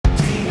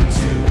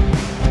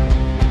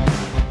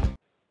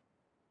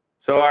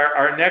So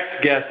our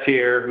next guest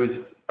here,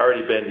 who's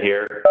already been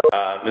here,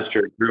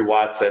 Mr. Drew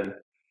Watson,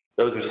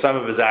 those are some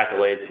of his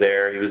accolades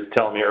there. He was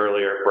telling me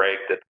earlier at break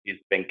that he's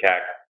been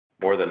CAC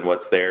more than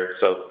what's there.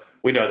 So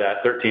we know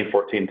that 13,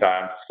 14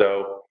 times.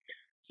 So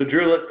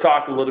Drew, let's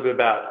talk a little bit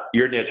about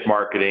your niche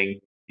marketing.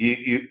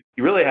 You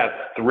really have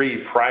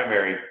three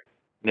primary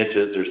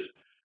niches.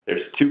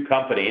 There's two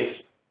companies,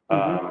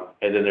 and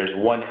then there's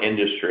one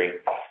industry.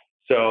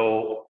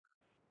 So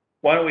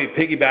why don't we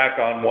piggyback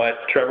on what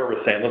Trevor was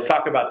saying? Let's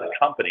talk about the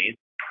companies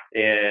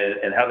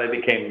and how they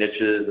became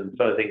niches and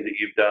some of the things that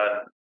you've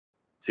done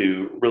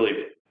to really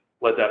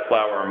let that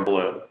flower and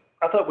bloom.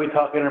 I thought we'd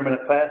talk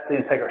intermittent fasting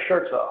and take our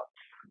shirts off.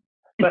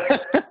 But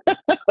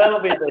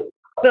that'll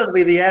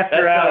be the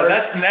after hours.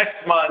 That's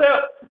next month.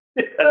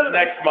 That's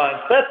next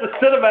month. That's the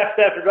Cinemax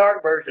After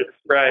Dark version.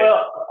 Right.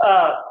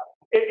 Well,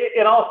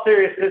 in all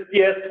seriousness,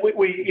 yes,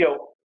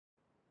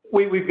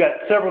 we've got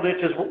several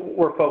niches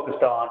we're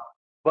focused on,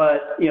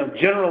 but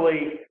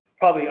generally,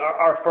 probably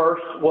our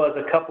first was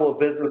a couple of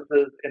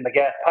businesses in the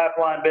gas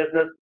pipeline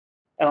business,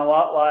 and a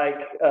lot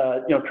like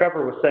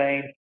Trevor was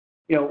saying,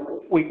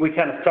 we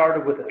kind of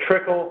started with a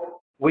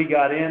trickle. We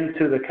got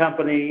into the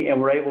company and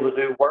were able to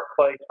do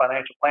workplace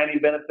financial planning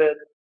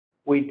benefits.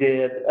 We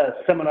did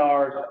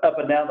seminars up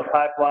and down the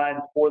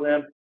pipelines for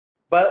them,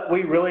 but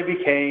we really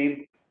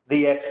became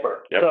the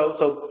expert. Yep.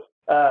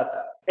 As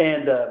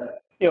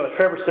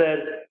Trevor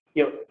said,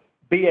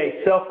 be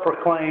a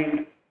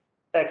self-proclaimed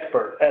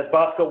expert. As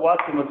Bosco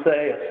Watson would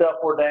say, a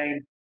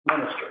self-ordained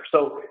minister.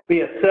 So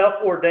be a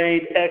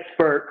self-ordained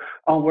expert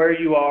on where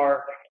you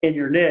are in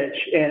your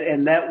niche,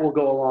 and that will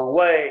go a long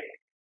way.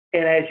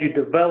 And as you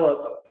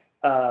develop,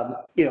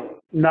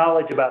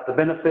 knowledge about the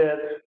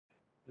benefits,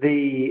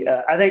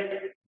 I think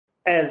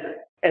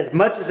as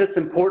much as it's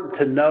important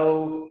to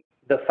know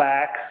the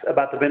facts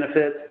about the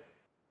benefits,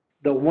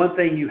 the one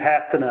thing you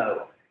have to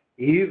know,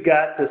 you've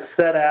got to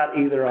set out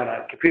either on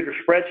a computer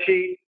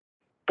spreadsheet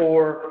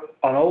or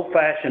on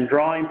old-fashioned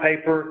drawing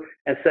paper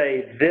and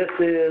say, this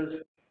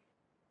is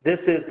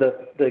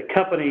the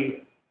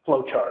company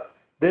flow chart.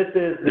 This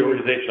is the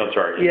organizational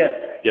chart. Yes.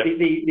 Yep.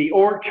 The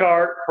org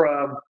chart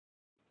from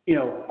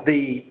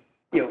the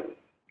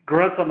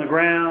grunts on the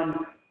ground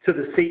to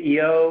the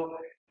CEO.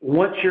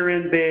 Once you're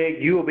in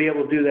big, you will be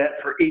able to do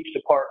that for each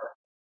department.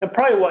 And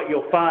probably what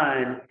you'll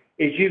find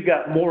is you've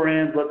got more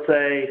ends, let's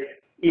say,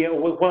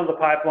 with one of the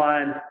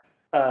pipelines,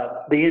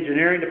 the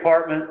engineering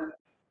department,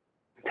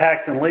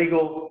 tax and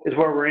legal is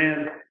where we're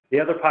in. The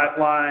other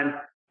pipeline,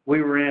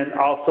 we were in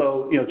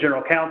also,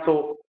 general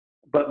counsel,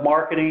 but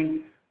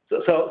marketing.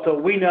 So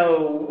we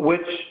know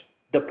which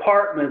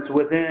departments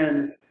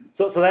within,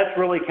 so that's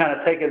really kind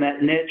of taking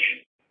that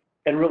niche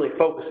and really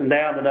focusing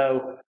down to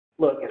know,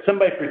 look, if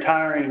somebody's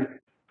retiring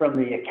from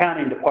the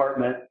accounting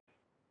department,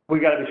 we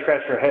got to be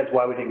scratching our heads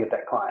why we didn't get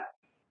that client.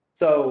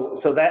 So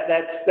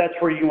that's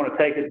where you want to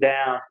take it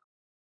down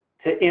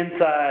to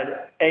inside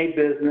a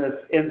business,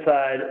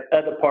 inside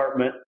a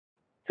department,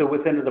 to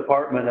within the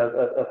department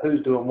of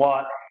who's doing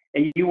what.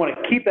 And you want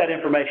to keep that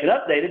information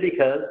updated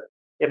because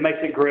it makes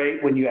it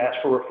great when you ask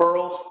for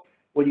referrals,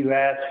 when you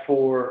ask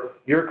for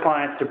your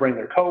clients to bring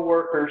their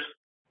coworkers,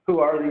 who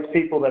are these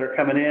people that are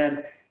coming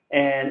in,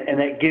 and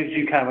that gives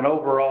you kind of an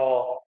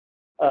overall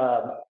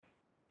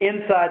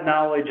inside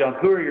knowledge on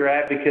who are your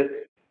advocates,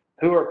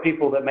 who are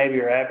people that maybe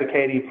are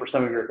advocating for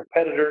some of your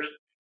competitors,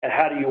 and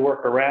how do you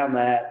work around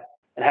that,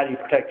 and how do you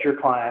protect your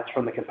clients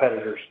from the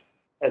competitors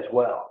as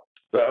well.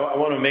 So I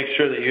want to make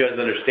sure that you guys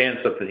understand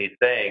something he's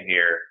saying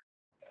here.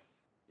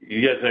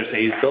 You guys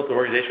understand he's built the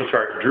organizational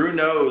chart. Drew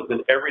knows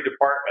in every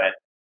department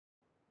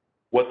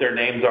what their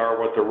names are,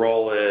 what their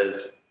role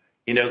is.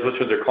 He knows which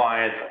of their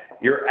clients.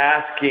 You're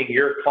asking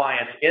your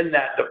clients in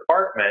that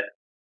department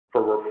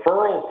for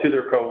referrals to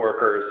their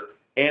coworkers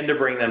and to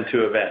bring them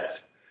to events.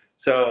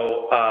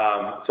 So,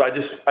 I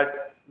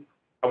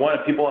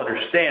wanted people to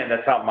understand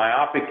that's how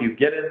myopic you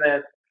get in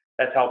this.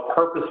 That's how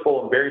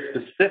purposeful and very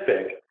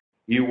specific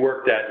you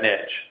work that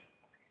niche.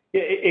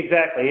 Yeah,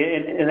 exactly,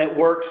 and it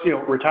works.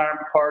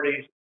 Retirement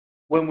parties.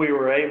 When we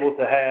were able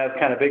to have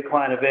kind of big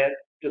client event,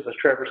 just as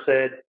Trevor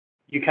said,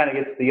 you kind of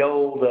get the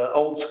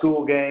old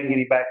school gang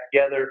getting back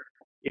together.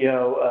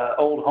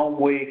 Old home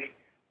week.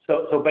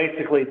 So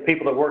basically,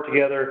 people that work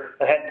together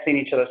that hadn't seen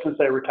each other since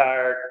they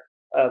retired,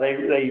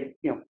 they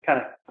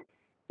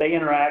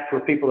interact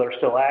with people that are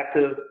still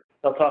active.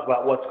 They'll talk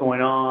about what's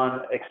going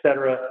on, et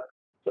cetera.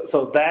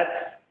 So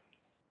that's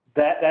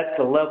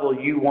the level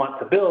you want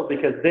to build,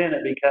 because then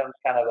it becomes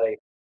kind of a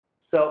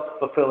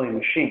self-fulfilling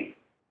machine.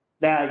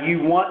 Now,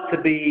 you want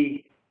to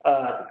be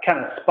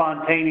kind of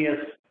spontaneous,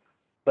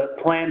 but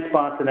planned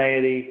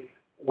spontaneity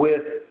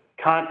with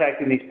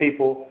contacting these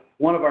people.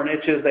 One of our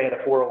niches, they had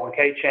a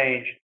 401k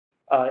change.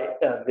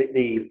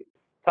 The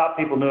top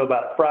people knew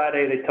about it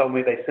Friday. They told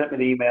me, they sent me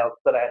the email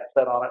that I had to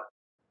set on it.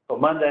 So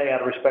Monday,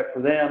 out of respect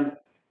for them,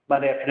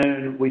 Monday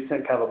afternoon, we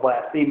sent kind of a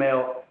blast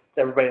email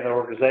to everybody in the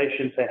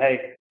organization saying,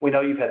 hey, we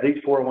know you've had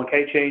these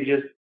 401k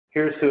changes.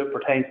 Here's who it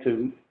pertains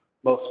to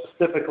most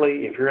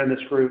specifically. If you're in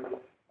this group,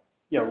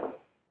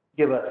 give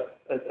give us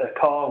a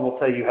call and we'll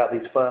tell you how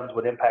these funds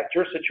would impact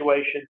your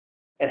situation.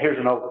 And here's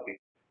an overview.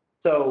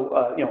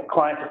 So,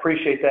 clients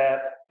appreciate that.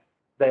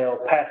 They'll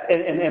pass,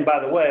 and by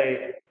the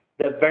way,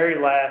 the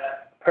very last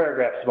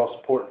paragraph is most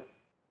important.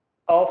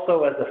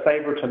 Also, as a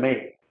favor to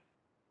me,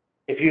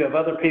 if you have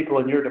other people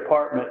in your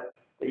department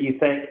that you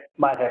think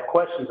might have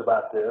questions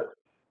about this,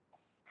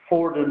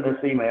 forward them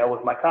this email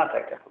with my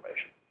contact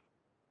information.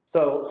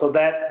 So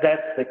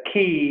that's the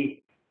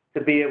key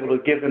to be able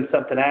to give them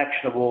something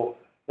actionable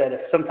that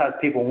if sometimes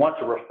people want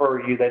to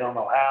refer you, they don't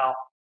know how.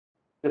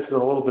 This is a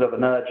little bit of a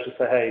nudge to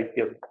say, hey,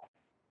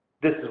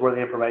 this is where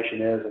the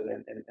information is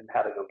and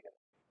how to go get it.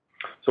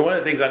 So one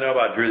of the things I know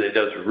about Drew that he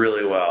does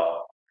really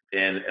well,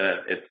 and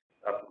it's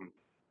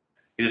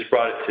he just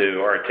brought it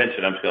to our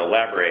attention, I'm just going to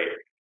elaborate,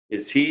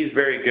 is he's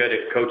very good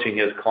at coaching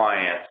his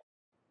clients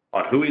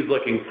on who he's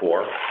looking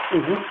for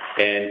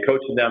and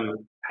coaching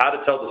them how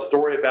to tell the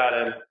story about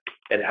him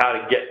and how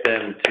to get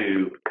them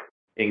to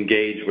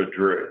engage with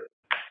Drew.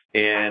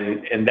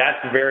 And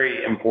that's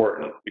very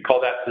important. We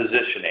call that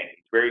positioning.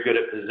 He's very good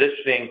at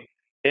positioning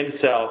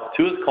himself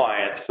to his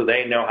clients so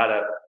they know how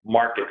to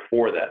market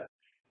for them.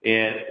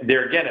 And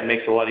there again, it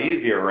makes it a lot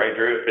easier, right,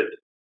 Drew? If it's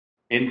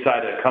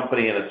inside a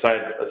company and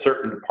inside a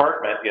certain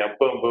department,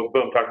 boom, boom,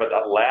 boom, talk about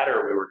that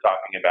ladder we were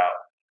talking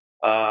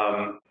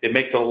about. It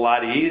makes it a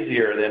lot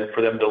easier then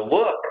for them to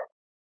look.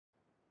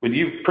 When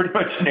you've pretty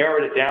much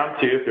narrowed it down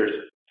to, if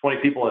there's 20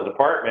 people in the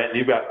department and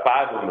you've got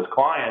 5 of them as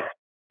clients,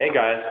 hey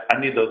guys, I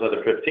need those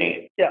other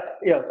 15. Yeah,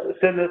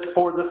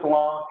 forward this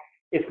along.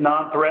 It's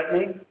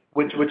non-threatening,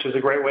 which is a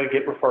great way to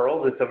get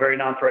referrals. It's a very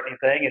non-threatening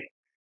thing.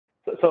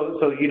 So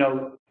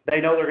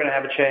they know they're going to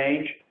have a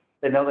change.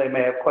 They know they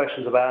may have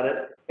questions about it.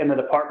 In the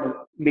department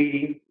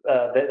meeting,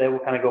 they will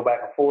kind of go back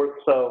and forth.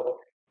 So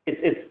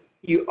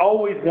you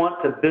always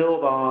want to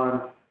build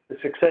on the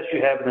success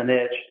you have in the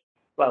niche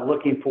by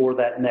looking for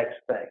that next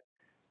thing.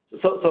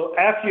 So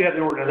after you have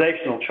the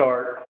organizational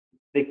chart,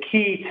 the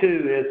key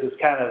too is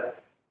kind of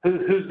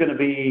who's going to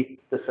be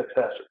the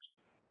successors.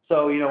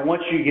 So,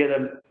 once you get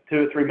a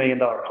 $2 or $3 million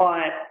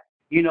client,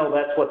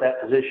 that's what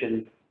that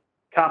position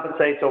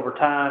compensates over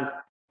time.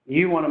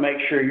 You want to make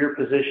sure you're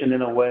positioned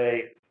in a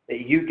way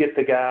that you get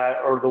the guy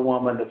or the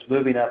woman that's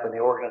moving up in the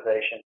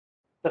organization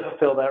to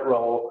fulfill that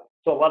role.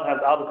 So a lot of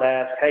times I'll just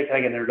ask, hey, can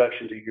I get an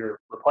introduction to your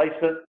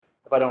replacement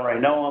if I don't already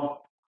know them?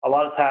 A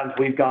lot of times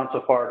we've gone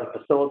so far to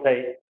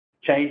facilitate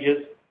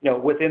changes.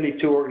 Within these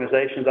 2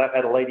 organizations, I've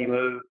had a lady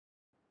move.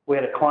 We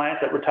had a client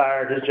that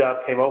retired. His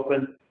job came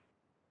open.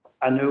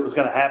 I knew it was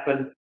going to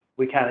happen.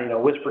 We kind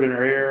of, whispered in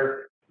her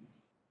ear.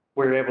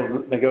 We were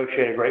able to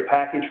negotiate a great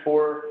package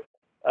for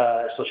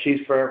her. So she's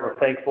forever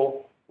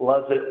thankful,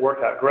 loves it,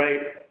 worked out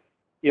great.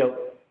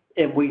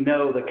 And we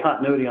know the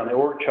continuity on the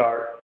org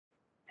chart.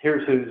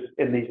 Here's who's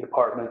in these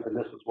departments, and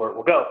this is where it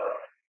will go.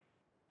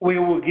 We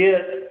will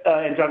get,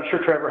 and I'm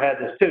sure Trevor had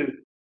this too,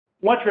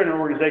 once you're in an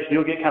organization,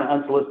 you'll get kind of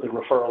unsolicited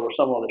referral or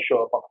someone will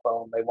show up on the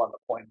phone, they want an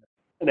appointment,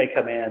 and they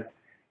come in.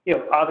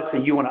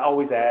 Obviously you want to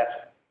always ask,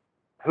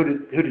 who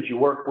did you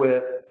work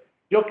with?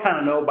 You'll kind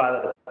of know by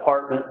the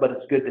department, but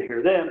it's good to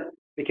hear them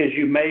because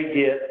you may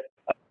get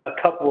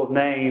a couple of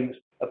names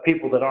of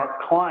people that aren't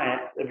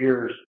clients of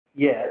yours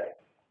yet,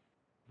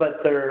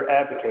 but they're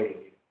advocating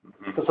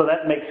you. So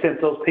that makes sense.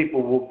 Those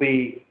people will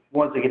be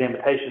ones that get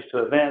invitations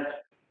to events,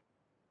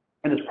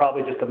 and it's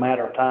probably just a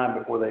matter of time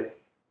before they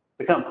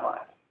become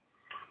clients.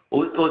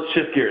 Well, let's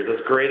shift gears.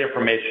 That's great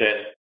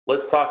information.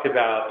 Let's talk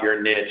about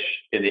your niche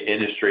in the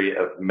industry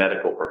of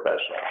medical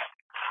professionals.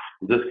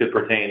 This could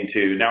pertain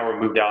to, now we're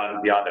moved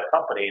down beyond a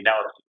company, now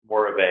it's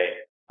more of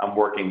I'm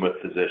working with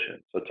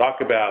physicians. So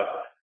talk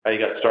about how you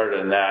got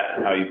started in that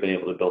and how you've been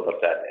able to build up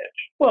that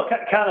niche. Well,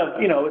 kind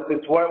of,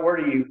 it's where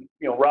do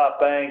you rob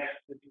banks,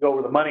 go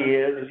where the money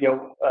is,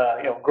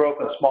 grow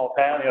up in a small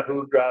town,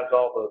 who drives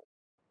all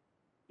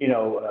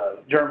the,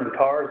 German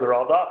cars, they're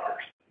all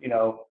doctors.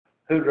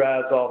 Who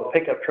drives all the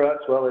pickup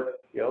trucks? Well, it's,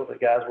 the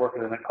guys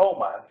working in a coal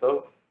mine.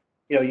 So,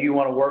 you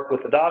want to work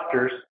with the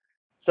doctors.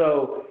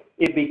 So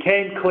it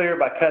became clear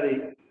by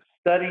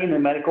studying the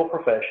medical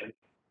profession,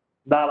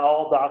 not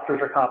all doctors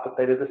are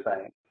compensated the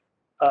same.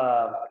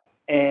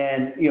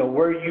 And,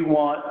 where you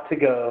want to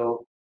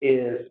go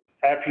is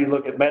after you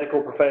look at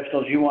medical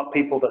professionals, you want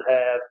people that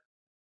have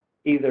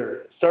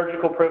either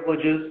surgical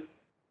privileges,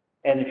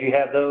 and if you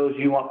have those,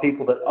 you want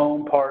people that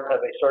own part of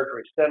a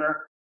surgery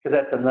center, because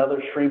that's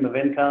another stream of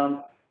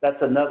income.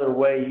 That's another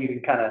way you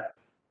can kind of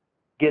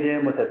get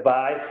in with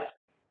advice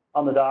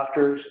on the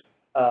doctors.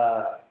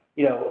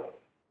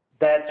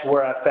 That's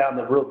where I found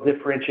the real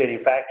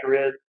differentiating factor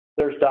is.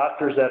 There's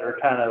doctors that are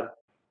kind of,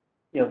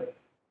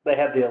 they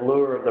have the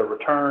allure of the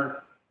return,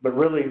 but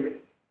really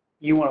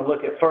you want to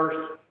look at first,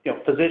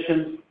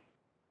 physicians,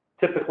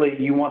 typically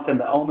you want them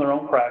to own their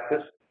own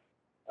practice.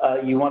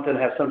 You want them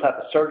to have some type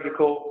of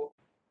surgical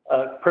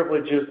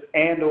privileges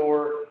and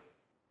or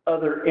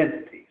other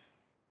entities,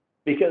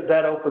 because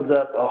that opens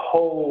up a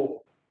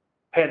whole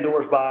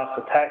Pandora's box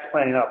of tax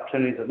planning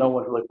opportunities that no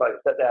one's really probably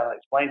sat down and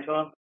explained to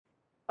them.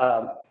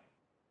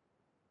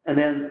 And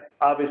then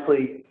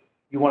obviously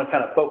you want to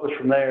kind of focus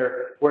from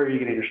there, where are you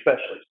getting your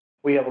specialties?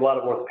 We have a lot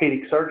of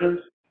orthopedic surgeons.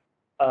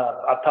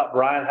 I've taught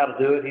Brian how to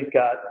do it. He's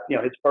got,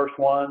 his first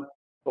one,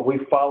 but we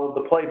followed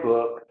the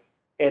playbook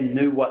and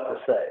knew what to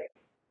say.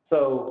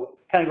 So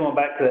kind of going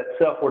back to that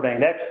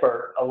self-ordained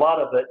expert, a lot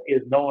of it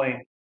is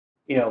knowing,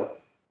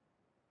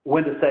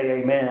 when to say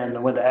amen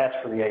and when to ask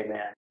for the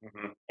amen.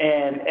 Mm-hmm.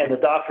 And the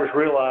doctors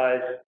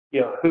realize,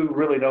 who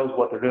really knows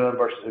what they're doing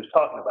versus who's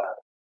talking about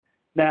it.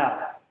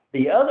 Now,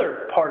 the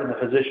other part in the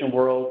physician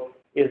world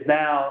is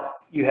now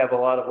you have a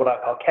lot of what I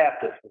call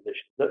captive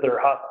physicians, that they're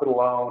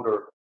hospital owned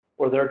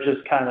or they're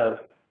just kind of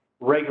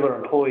regular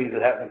employees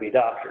that happen to be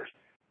doctors.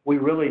 We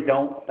really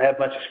don't have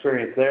much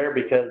experience there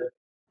because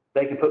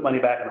they can put money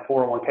back in a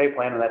 401k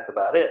plan and that's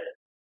about it.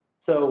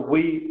 So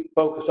we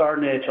focus our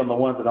niche on the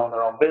ones that own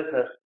their own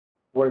business,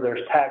 where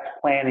there's tax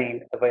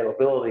planning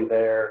availability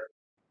there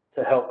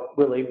to help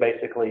really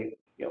basically,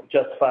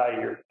 justify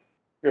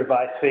your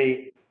advice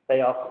fee.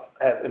 They also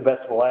have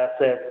investable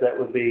assets that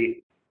would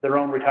be their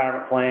own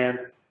retirement plan,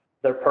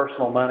 their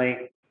personal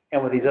money,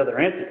 and with these other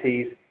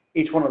entities,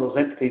 each one of those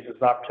entities is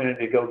an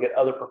opportunity to go get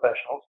other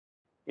professionals.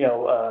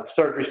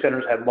 Surgery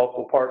centers have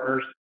multiple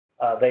partners.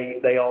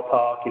 They all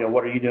talk,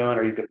 what are you doing?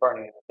 Are you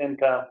deferring this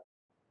income?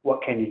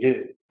 What can you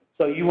do?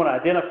 So you want to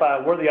identify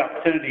where the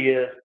opportunity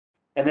is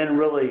and then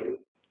really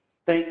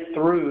think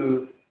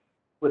through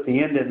with the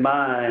end in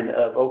mind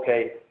of,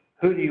 okay,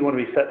 who do you want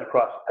to be sitting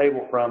across the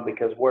table from,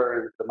 because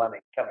where is the money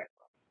coming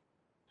from?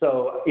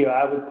 So,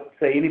 I would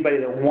say anybody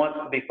that wants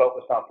to be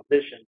focused on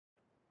physicians,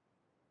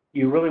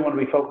 you really want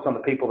to be focused on the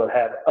people that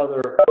have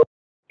other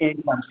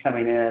incomes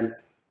coming in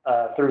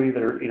through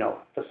either,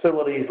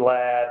 facilities,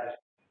 labs,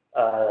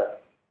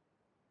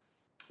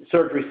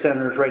 surgery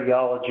centers,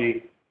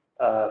 radiology.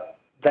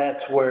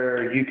 That's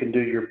where you can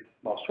do your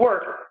most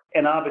work.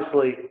 And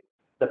obviously,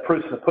 the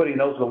proof's in the pudding,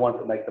 those are the ones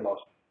that make the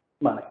most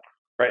money.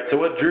 Right. So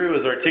what Drew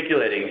is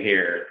articulating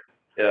here,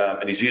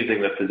 and he's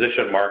using the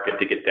physician market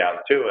to get down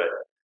to it,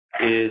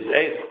 is,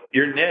 hey,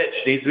 your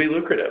niche needs to be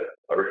lucrative,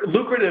 or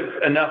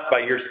lucrative enough by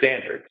your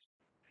standards.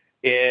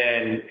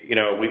 And,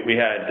 we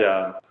had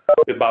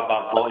Bob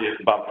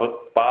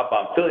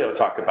Bonfilio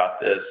talk about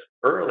this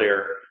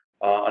earlier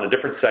on a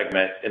different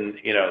segment. And,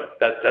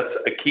 that's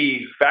a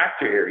key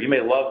factor here. You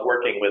may love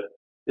working with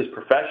this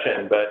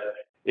profession, but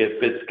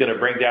if it's going to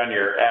bring down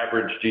your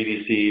average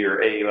GDC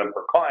or AUM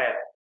per client,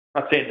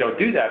 I'm not saying don't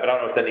do that, but I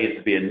don't know if that needs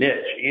to be a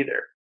niche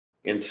either.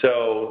 And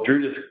so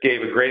Drew just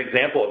gave a great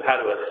example of how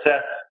to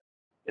assess,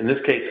 in this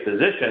case,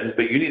 physicians,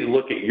 but you need to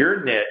look at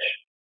your niche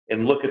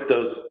and look at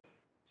those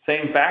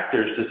same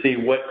factors to see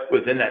what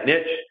within that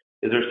niche,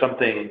 is there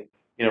something,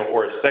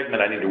 or a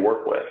segment I need to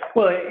work with.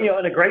 Well,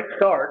 and a great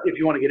start, if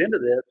you want to get into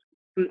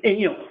this,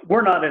 and,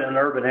 we're not in an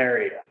urban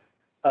area.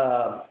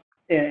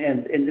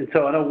 And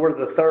so I know we're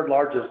the third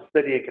largest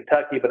city in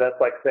Kentucky, but that's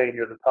like saying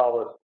you're the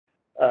tallest,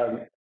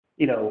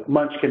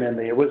 munchkin in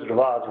the Wizard of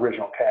Oz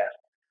original cast.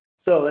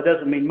 So that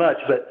doesn't mean much,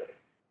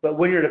 but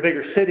when you're in a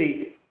bigger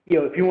city,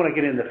 if you want to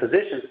get into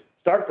physicians,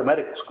 start at the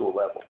medical school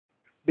level,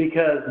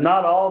 because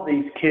not all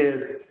these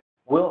kids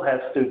will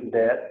have student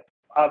debt.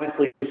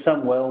 Obviously,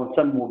 some will, and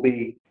some will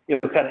be,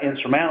 kind of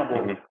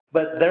insurmountable. Mm-hmm.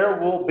 But there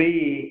will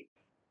be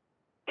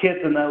kids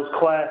in those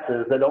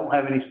classes that don't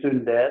have any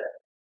student debt.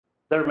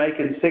 They're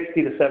making $60,000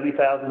 to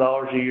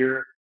 $70,000 a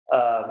year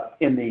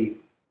in the,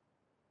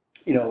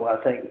 I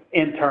think,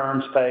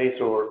 intern space,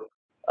 or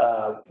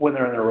when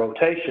they're in their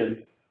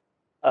rotation,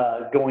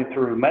 going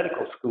through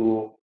medical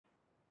school.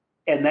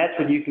 And that's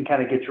when you can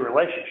kind of get your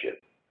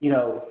relationship.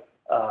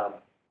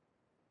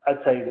 I'd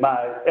say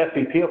my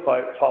FVP will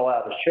fall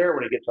out of the chair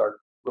when he gets our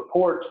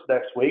reports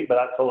next week, but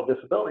I sold a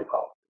disability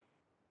policy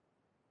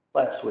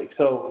last week.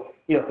 So,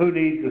 who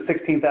needs a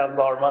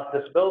 $16,000 a month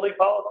disability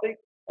policy?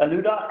 A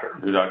new doctor.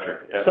 New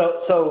doctor, yeah.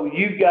 So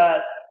you've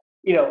got,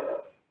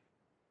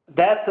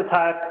 that's the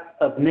type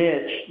of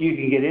niche you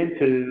can get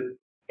into,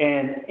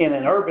 and in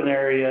an urban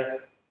area,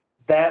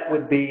 that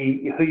would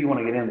be who you want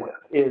to get in with,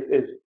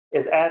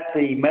 is at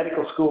the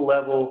medical school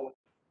level,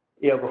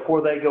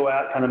 before they go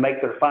out, kind of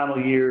make their final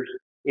years.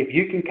 If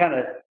you can kind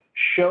of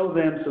show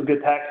them some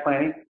good tax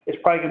planning, it's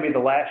probably going to be the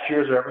last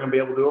years they're ever going to be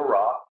able to do a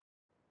Roth.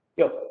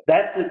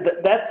 That's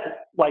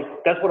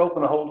what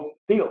opened the whole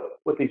deal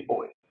with these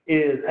boys.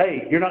 Is,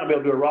 hey, you're not going to be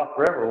able to do a Roth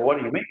forever. Well, what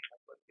do you mean?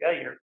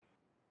 Yeah,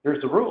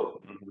 here's the rules.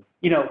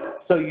 Mm-hmm.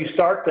 So you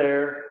start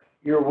there.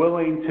 You're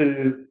willing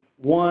to,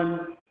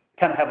 one,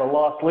 kind of have a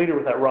loss leader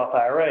with that Roth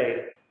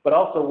IRA, but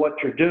also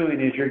what you're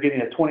doing is you're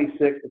getting a 26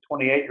 to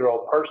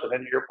 28-year-old person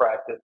into your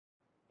practice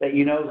that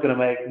is going to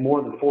make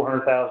more than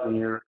 $400,000 a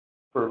year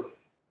for,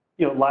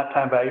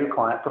 lifetime value of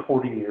client for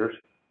 40 years.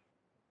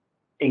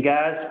 And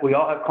guys, we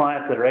all have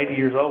clients that are 80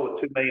 years old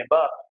with $2 million,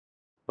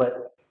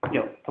 but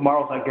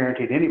tomorrow's not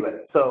guaranteed to anybody.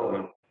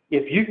 So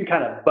if you can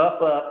kind of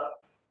buff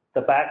up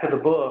the back of the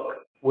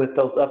book with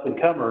those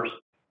up-and-comers,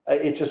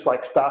 it's just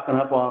like stocking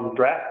up on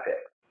draft picks.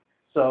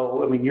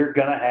 So, you're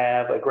going to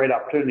have a great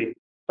opportunity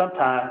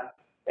sometime,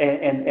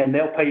 and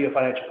they'll pay you a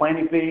financial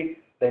planning fee.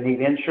 They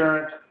need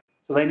insurance.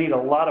 So they need a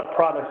lot of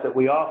products that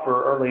we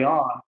offer early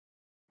on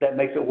that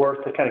makes it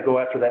worth to kind of go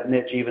after that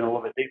niche even a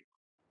little bit deeper.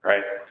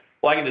 Right.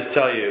 Well, I can just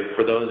tell you,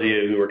 for those of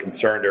you who were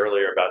concerned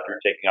earlier about Drew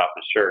taking off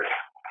his shirt,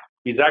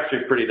 he's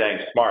actually pretty dang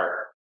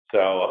smart.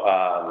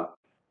 So,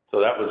 so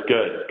that was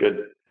good.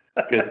 Good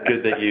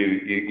that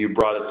you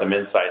brought us some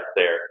insights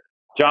there.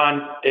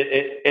 John,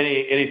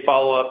 any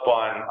follow up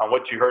on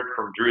what you heard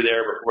from Drew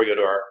there before we go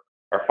to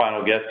our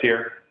final guest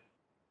here?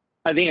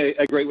 I think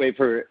a great way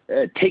for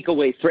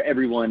takeaway for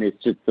everyone is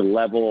just the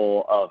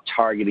level of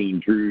targeting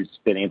Drew's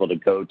been able to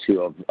go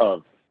to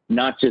of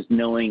not just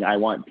knowing I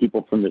want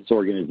people from this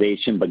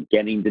organization, but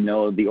getting to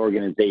know the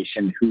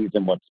organization, who's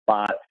in what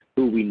spot,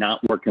 who we not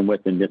working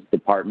with in this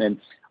department.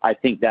 I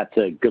think that's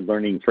a good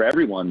learning for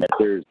everyone,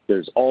 that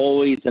there's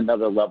always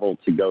another level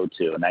to go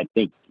to. And I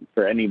think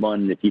for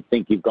anyone, if you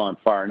think you've gone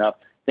far enough,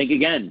 think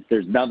again.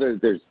 There's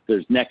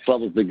next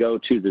levels to go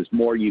to. There's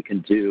more you can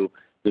do.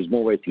 There's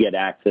more ways to get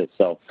access.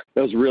 So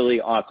those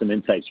really awesome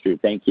insights, Drew.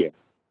 Thank you.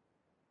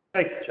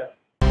 Thanks, Jeff.